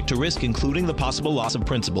is subject to risk, including the possible loss of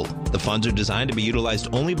principal. The funds are designed to be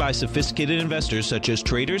utilized only by sophisticated investors such as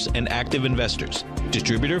traders and active investors.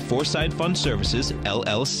 Distributor Foreside Fund Services,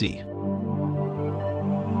 LLC.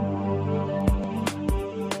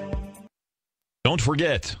 Don't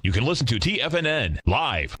forget, you can listen to TFNN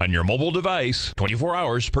live on your mobile device 24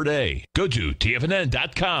 hours per day. Go to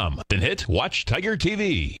TFNN.com, then hit Watch Tiger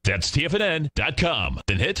TV. That's TFNN.com,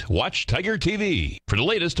 then hit Watch Tiger TV for the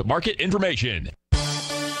latest market information.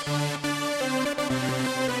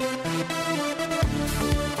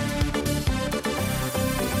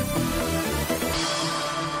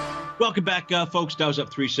 Welcome back, folks. Dow's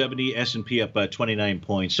up 370, S&P up 29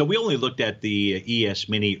 points. So we only looked at the ES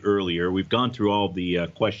Mini earlier. We've gone through all the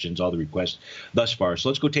questions, all the requests thus far. So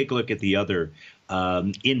let's go take a look at the other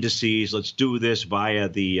indices. Let's do this via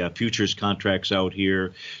the futures contracts out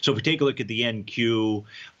here. So if we take a look at the NQ,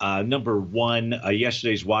 number one,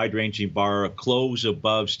 yesterday's wide-ranging bar, a close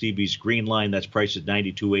above Stevie's green line. That's priced at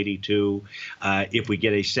 92.82. If we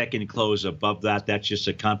get a second close above that, that's just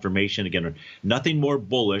a confirmation. Again, nothing more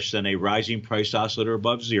bullish than a rising price oscillator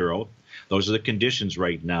above zero. Those are the conditions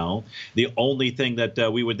right now. The only thing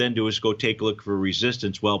that we would then do is go take a look for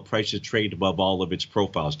resistance. Well, prices trade above all of its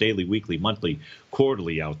profiles, daily, weekly, monthly,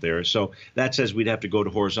 quarterly out there. So that says we'd have to go to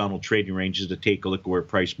horizontal trading ranges to take a look at where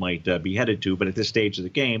price might be headed to. But at this stage of the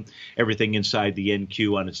game, everything inside the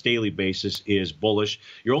NQ on its daily basis is bullish.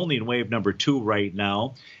 You're only in wave number 2 right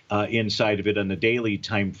now. Inside of it on the daily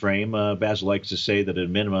time frame, Basil likes to say that at a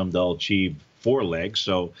minimum they'll achieve 4 legs,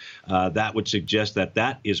 so that would suggest that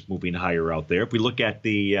that is moving higher out there. If we look at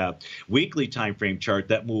the weekly time frame chart,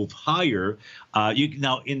 that move higher.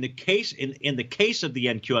 Now, in the case of the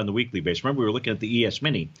NQ on the weekly base, remember we were looking at the ES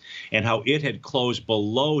Mini and how it had closed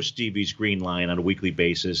below Stevie's green line on a weekly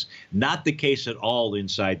basis. Not the case at all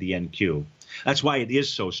inside the NQ. That's why it is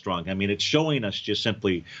so strong. I mean, it's showing us just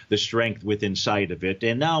simply the strength within inside of it.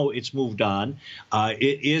 And now it's moved on.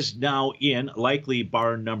 It is now in likely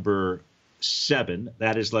bar number 7.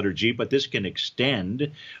 That is letter G, but this can extend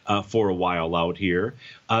for a while out here.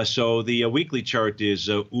 So the weekly chart is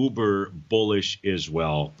uber bullish as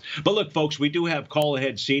well. But look, folks, we do have call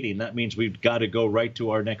ahead seating. That means we've got to go right to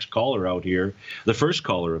our next caller out here, the first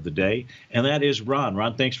caller of the day, and that is Ron.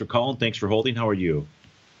 Ron, thanks for calling. Thanks for holding. How are you?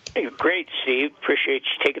 Hey, great, Steve. Appreciate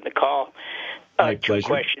you taking the call. My 2 pleasure.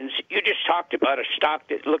 questions. You just talked about a stock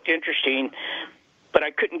that looked interesting, but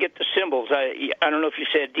I couldn't get the symbols. I don't know if you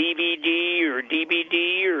said DVD or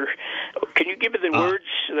DBD, or can you give me the words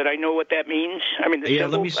so that I know what that means? I mean, the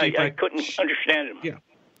symbols, let me see I couldn't understand them.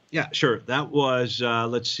 Yeah, sure. That was,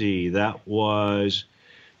 let's see, that was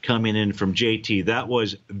coming in from JT. That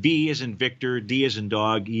was V as in Victor, D as in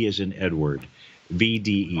dog, E as in Edward,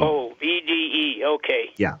 VDE. Oh, VDE, okay.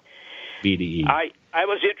 Yeah, VDE. I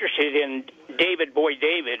was interested in David Boy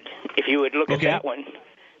David, if you would look at that one.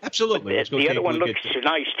 Absolutely. Let's go the take other one a look looks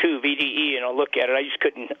nice, too, VDE, and I'll look at it. I just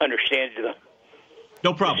couldn't understand the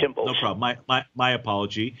No problem. symbols. No problem. My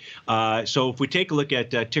apology. So if we take a look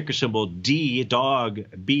at ticker symbol D, dog,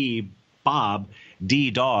 B, Bob,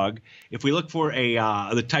 D, dog. If we look for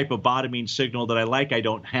the type of bottoming signal that I like, I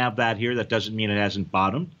don't have that here. That doesn't mean it hasn't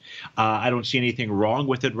bottomed. I don't see anything wrong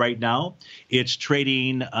with it right now. It's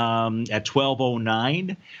trading at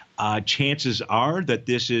 1209. Chances are that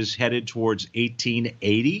this is headed towards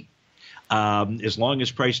 1880. As long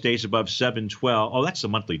as price stays above 712. Oh, that's the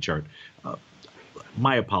monthly chart.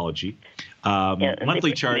 My apology.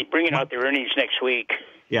 Monthly chart. They're bringing out their earnings next week.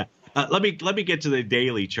 Yeah. Let me get to the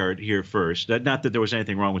daily chart here first. Not that there was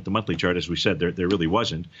anything wrong with the monthly chart, as we said, there really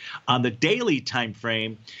wasn't. On the daily time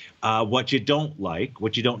frame, what you don't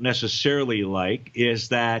necessarily like, is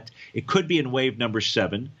that it could be in wave number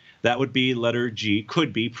 7. That would be letter G.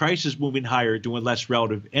 Could be prices moving higher, doing less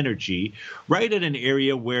relative energy, right at an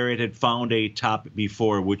area where it had found a top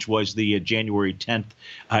before, which was the January 10th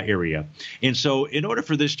area. And so in order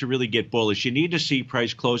for this to really get bullish, you need to see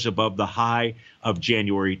price close above the high of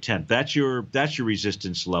January 10th. That's your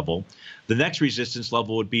resistance level. The next resistance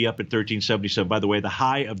level would be up at 1377. By the way, the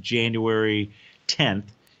high of January 10th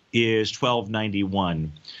is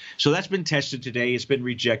 1291. So that's been tested today. It's been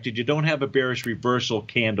rejected. You don't have a bearish reversal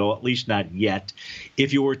candle, at least not yet.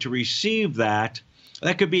 If you were to receive that,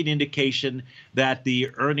 that could be an indication that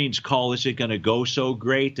the earnings call isn't going to go so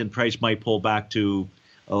great, and price might pull back to,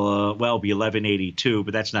 be 1182,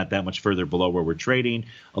 but that's not that much further below where we're trading.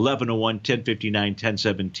 1101, 1059,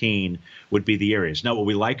 1017 would be the areas. Now, what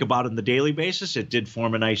we like about it on the daily basis, it did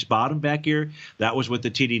form a nice bottom back here. That was with the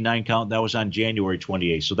TD9 count. That was on January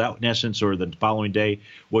 28th. So that, in essence, or the following day,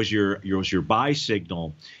 was your buy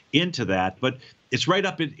signal into that. But it's right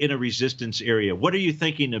up in a resistance area. What are you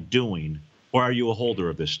thinking of doing, or are you a holder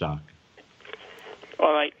of this stock?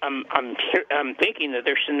 Well, I'm thinking that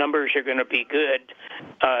there's some numbers are going to be good.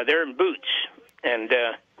 They're in boots, and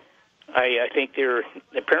I think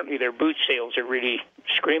apparently their boot sales are really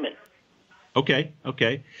screaming. Okay. Look,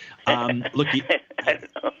 I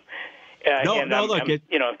don't know. Look,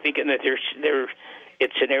 I'm thinking that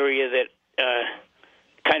it's an area that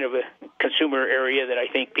kind of a consumer area that I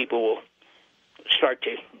think people will start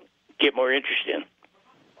to get more interest in.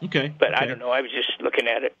 Okay. But I don't know. I was just looking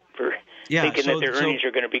at it for thinking that their earnings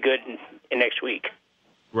are going to be good in next week.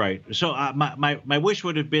 Right. So my wish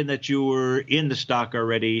would have been that you were in the stock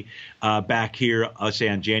already back here, let's say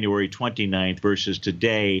on January 29th versus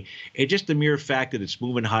today. It's just the mere fact that it's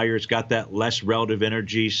moving higher. It's got that less relative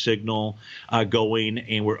energy signal going,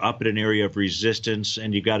 and we're up at an area of resistance,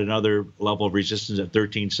 and you got another level of resistance at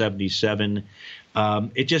 1377.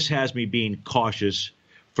 It just has me being cautious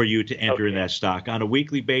for you to enter in that stock. On a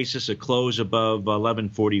weekly basis, a close above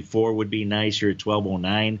 1144 would be nice here at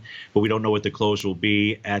 1209, but we don't know what the close will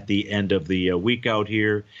be at the end of the week out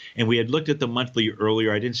here. And we had looked at the monthly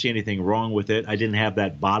earlier. I didn't see anything wrong with it. I didn't have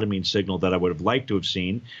that bottoming signal that I would have liked to have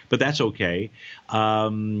seen, but that's okay.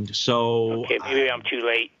 Okay, maybe I'm too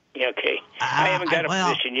late. Yeah, okay. I haven't got a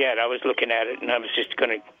position yet. I was looking at it, and I was just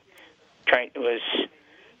going to try.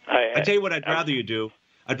 I tell you what I'd rather you do.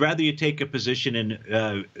 I'd rather you take a position in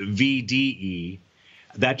VDE.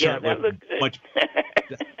 That chart looked much.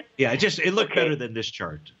 It looked better than this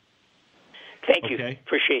chart. Thank you.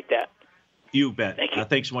 Appreciate that. You bet. Thank you.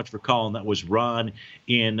 Thanks so much for calling. That was Ron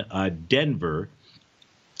in Denver.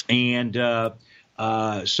 And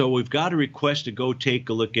so we've got a request to go take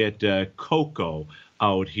a look at cocoa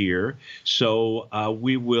out here. So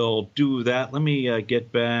we will do that. Let me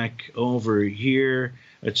get back over here.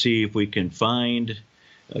 Let's see if we can find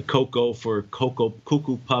cocoa for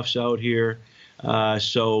cuckoo puffs out here.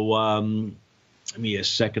 Give me a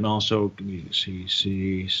second also. Give me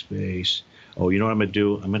CC space. Oh, you know what I'm going to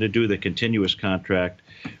do? I'm going to do the continuous contract,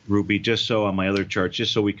 Ruby, just so on my other charts,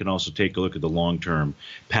 just so we can also take a look at the long-term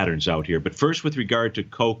patterns out here. But first, with regard to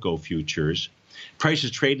cocoa futures,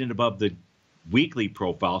 prices trading above the weekly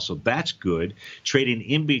profile, so that's good. Trading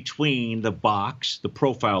in between the box, the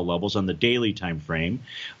profile levels on the daily time frame.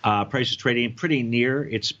 Prices trading pretty near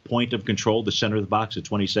its point of control, the center of the box at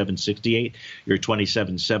 27.68. You're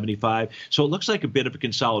 27.75. So it looks like a bit of a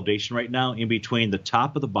consolidation right now in between the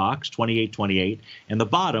top of the box, 28.28, and the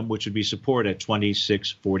bottom, which would be support at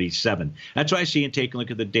 26.47. That's what I see, and take a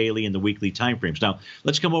look at the daily and the weekly time frames. Now,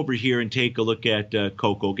 let's come over here and take a look at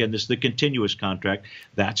cocoa. Again, this is the continuous contract.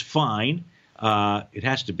 That's fine. It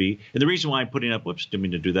has to be. And the reason why I'm putting up, didn't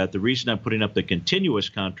mean to do that. The reason I'm putting up the continuous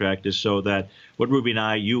contract is so that what Ruby and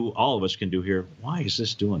I, all of us can do here. Why is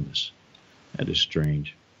this doing this? That is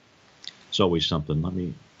strange. It's always something.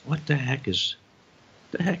 What the heck is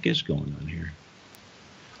going on here?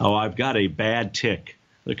 Oh, I've got a bad tick.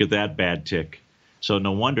 Look at that bad tick. So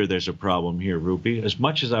no wonder there's a problem here, Ruby. As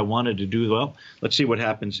much as I wanted to do well, let's see what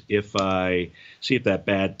happens if I see if that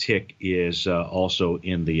bad tick is also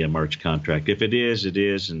in the March contract. If it is, it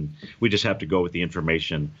is, and we just have to go with the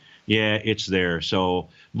information. Yeah, it's there. So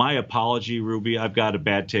my apology, Ruby. I've got a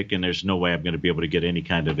bad tick, and there's no way I'm going to be able to get any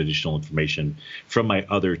kind of additional information from my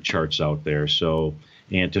other charts out there. So,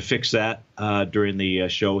 and to fix that during the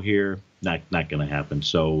show here, not going to happen.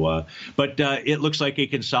 So, but it looks like a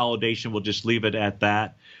consolidation. We'll just leave it at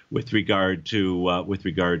that with regard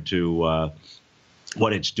to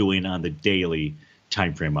what it's doing on the daily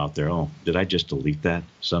time frame out there. Oh, did I just delete that?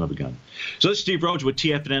 Son of a gun. So this is Steve Rhodes with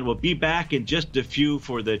TFNN. We'll be back in just a few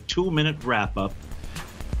for the 2-minute wrap-up.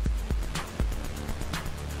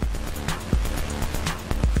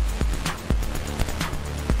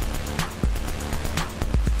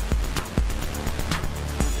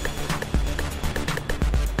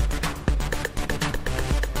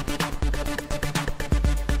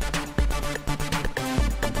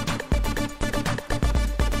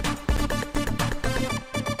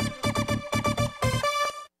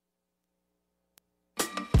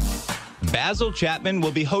 Basil Chapman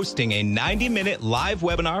will be hosting a 90-minute live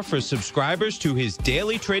webinar for subscribers to his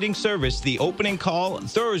daily trading service, The Opening Call,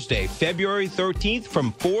 Thursday, February 13th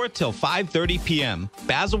from 4 till 5:30 p.m.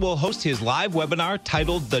 Basil will host his live webinar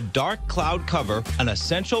titled The Dark Cloud Cover, an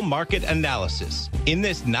Essential Market Analysis. In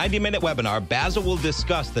this 90-minute webinar, Basil will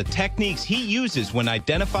discuss the techniques he uses when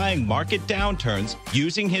identifying market downturns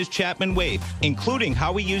using his Chapman wave, including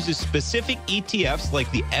how he uses specific ETFs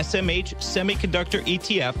like the SMH Semiconductor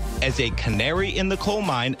ETF as a canary in the coal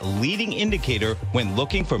mine leading indicator when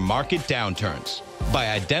looking for market downturns. By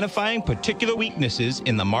identifying particular weaknesses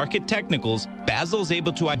in the market technicals, Basil is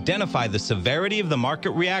able to identify the severity of the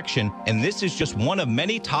market reaction, and this is just one of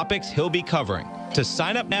many topics he'll be covering. To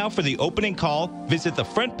sign up now for the opening call, visit the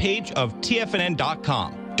front page of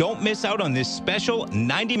TFNN.com. Don't miss out on this special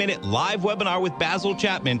 90-minute live webinar with Basil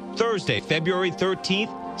Chapman, Thursday, February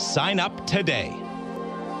 13th. Sign up today.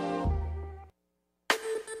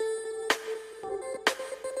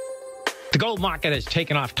 The gold market has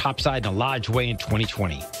taken off topside in a large way in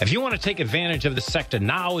 2020. If you want to take advantage of the sector,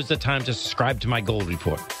 now is the time to subscribe to my gold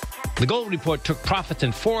report. The gold report took profits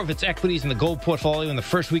in 4 of its equities in the gold portfolio in the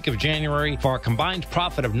first week of January for a combined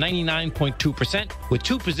profit of 99.2%, with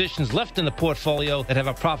 2 positions left in the portfolio that have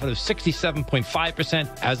a profit of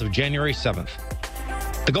 67.5% as of January 7th.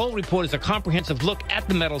 The Gold Report is a comprehensive look at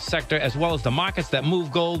the metals sector as well as the markets that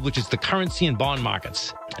move gold, which is the currency and bond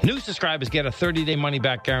markets. New subscribers get a 30-day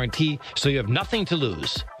money-back guarantee, so you have nothing to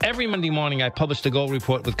lose. Every Monday morning, I publish the Gold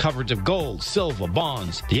Report with coverage of gold, silver,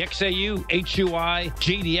 bonds, the XAU, HUI,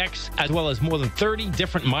 GDX, as well as more than 30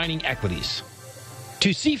 different mining equities.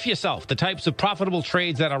 To see for yourself the types of profitable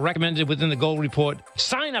trades that are recommended within the Gold Report,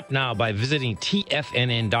 sign up now by visiting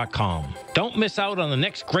TFNN.com. Don't miss out on the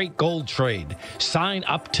next great gold trade. Sign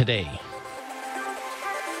up today.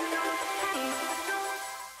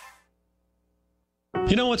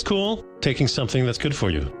 You know what's cool? Taking something that's good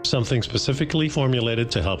for you. Something specifically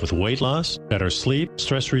formulated to help with weight loss, better sleep,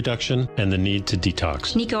 stress reduction, and the need to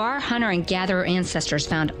detox. Nico, our hunter and gatherer ancestors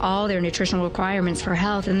found all their nutritional requirements for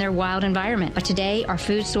health in their wild environment. But today, our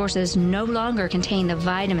food sources no longer contain the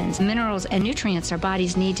vitamins, minerals, and nutrients our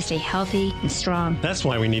bodies need to stay healthy and strong. That's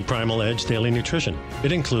why we need Primal Edge Daily Nutrition.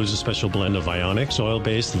 It includes a special blend of ionic,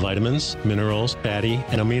 soil-based vitamins, minerals, fatty,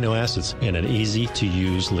 and amino acids in an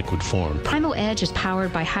easy-to-use liquid form. Primal Edge is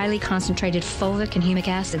powered by highly concentrated fulvic and humic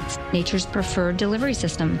acids, nature's preferred delivery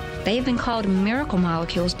system. They have been called miracle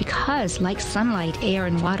molecules because, like sunlight, air,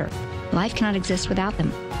 and water, life cannot exist without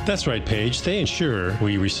them. That's right, Paige. They ensure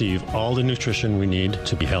we receive all the nutrition we need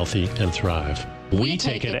to be healthy and thrive. We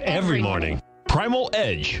take it every morning. Primal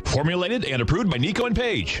Edge, formulated and approved by Nico and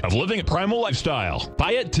Paige of Living a Primal Lifestyle.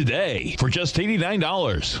 Buy it today for just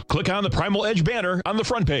 $89. Click on the Primal Edge banner on the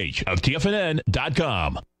front page of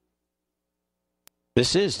TFNN.com.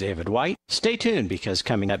 This is David White. Stay tuned because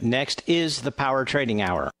coming up next is the Power Trading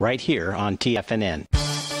Hour right here on TFNN.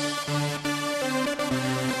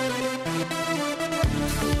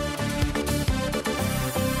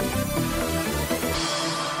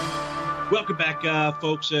 Welcome back,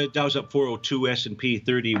 folks. Dow's up 402, S&P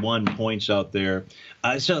 31 points out there.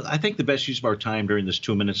 So I think the best use of our time during this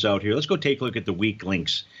 2 minutes out here, let's go take a look at the weak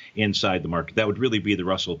links inside the market. That would really be the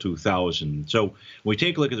Russell 2000. So when we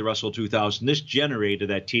take a look at the Russell 2000, this generated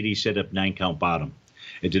that TD setup 9-count bottom.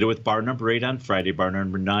 It did it with bar number 8 on Friday. Bar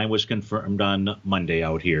number 9 was confirmed on Monday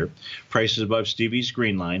out here. Price is above Stevie's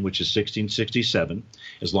green line, which is 1667.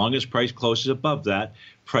 As long as price closes above that,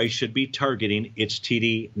 price should be targeting its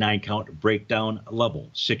TD 9-count breakdown level,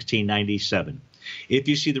 1697. If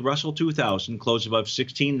you see the Russell 2000 close above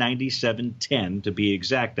 1697.10 to be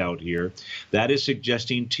exact out here, that is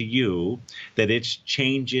suggesting to you that it's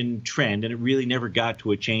change in trend, and it really never got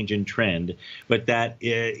to a change in trend, but that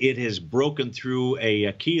it has broken through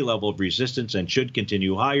a key level of resistance and should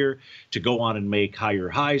continue higher to go on and make higher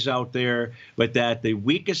highs out there, but that the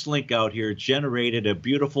weakest link out here generated a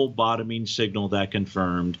beautiful bottoming signal that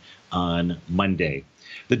confirmed on Monday.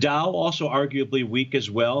 The Dow also arguably weak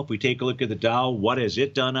as well. If we take a look at the Dow, what has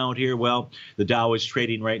it done out here? Well, the Dow is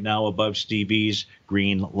trading right now above Stevie's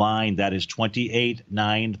green line. That is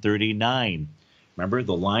 28,939. remember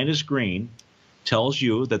the line is green, tells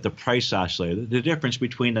you that the price oscillator, the difference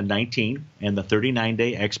between the 19 and the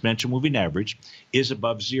 39-day exponential moving average, is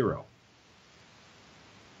above zero.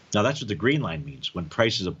 Now, that's what the green line means. When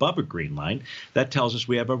price is above a green line, that tells us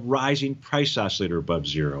we have a rising price oscillator above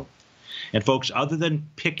zero. And folks, other than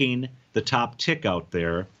picking the top tick out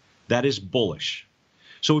there, that is bullish.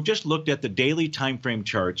 So we've just looked at the daily time frame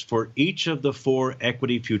charts for each of the 4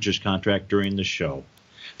 equity futures contracts during the show.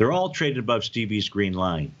 They're all traded above Stevie's green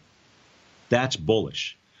line. That's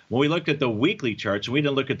bullish. When we looked at the weekly charts, and we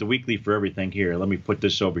didn't look at the weekly for everything here. Let me put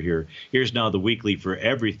this over here. Here's now the weekly for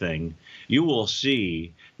everything. You will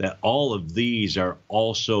see that all of these are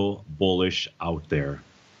also bullish out there.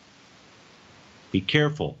 Be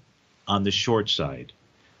careful on the short side.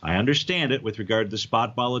 I understand it with regard to the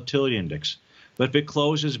spot volatility index, but if it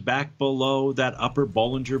closes back below that upper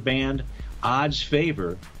Bollinger Band, odds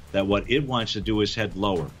favor that what it wants to do is head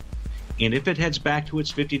lower. And if it heads back to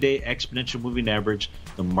its 50-day exponential moving average,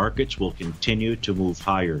 the markets will continue to move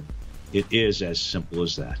higher. It is as simple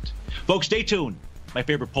as that. Folks, stay tuned. My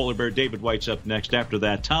favorite polar bear, David White's up next. After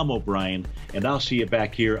that, Tom O'Brien, and I'll see you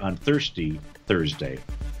back here on Thirsty Thursday.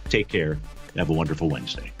 Take care. Have a wonderful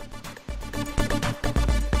Wednesday.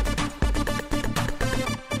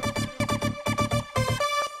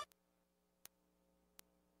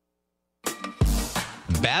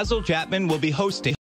 Basil Chapman will be hosting